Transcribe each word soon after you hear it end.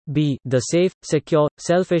b. The safe, secure,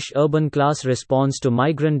 selfish urban class response to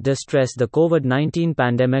migrant distress. The COVID-19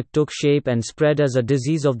 pandemic took shape and spread as a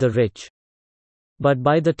disease of the rich. But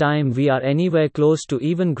by the time we are anywhere close to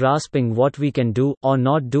even grasping what we can do, or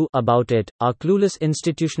not do, about it, our clueless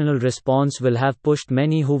institutional response will have pushed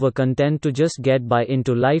many who were content to just get by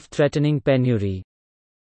into life-threatening penury.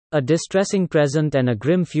 A distressing present and a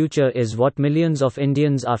grim future is what millions of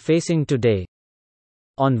Indians are facing today.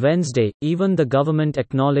 On Wednesday, even the government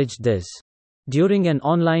acknowledged this. During an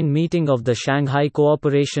online meeting of the Shanghai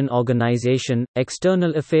Cooperation Organization,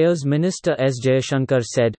 External Affairs Minister S. Jaishankar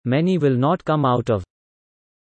said, "Many will not come out of